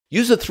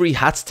Use the 3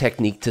 hats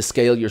technique to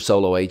scale your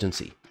solo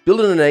agency.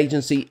 Building an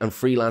agency and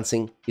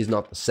freelancing is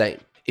not the same.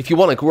 If you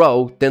want to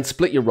grow, then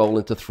split your role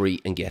into 3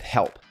 and get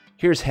help.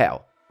 Here's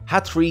how.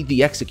 Hat 3,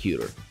 the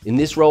executor. In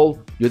this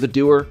role, you're the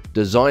doer,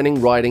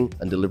 designing, writing,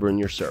 and delivering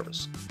your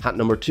service. Hat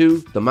number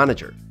 2, the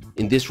manager.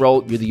 In this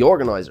role, you're the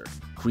organizer,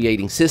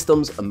 creating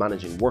systems and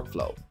managing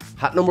workflow.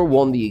 Hat number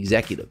 1, the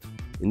executive.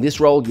 In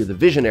this role, you're the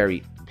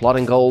visionary,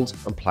 plotting goals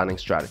and planning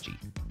strategy.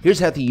 Here's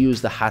how to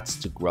use the hats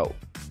to grow.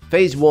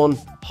 Phase 1,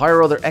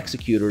 hire other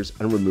executors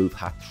and remove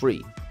hat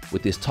 3.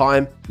 With this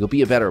time, you'll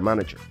be a better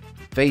manager.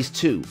 Phase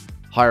 2,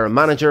 hire a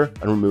manager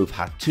and remove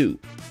hat 2.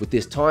 With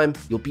this time,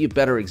 you'll be a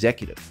better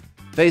executive.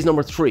 Phase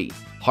number 3,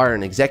 hire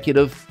an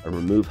executive and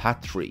remove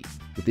hat 3.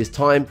 With this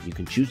time, you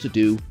can choose to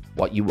do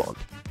what you want.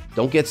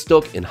 Don't get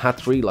stuck in hat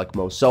 3 like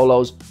most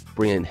solos.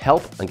 Bring in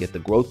help and get the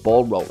growth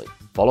ball rolling.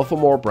 Follow for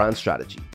more brand strategy.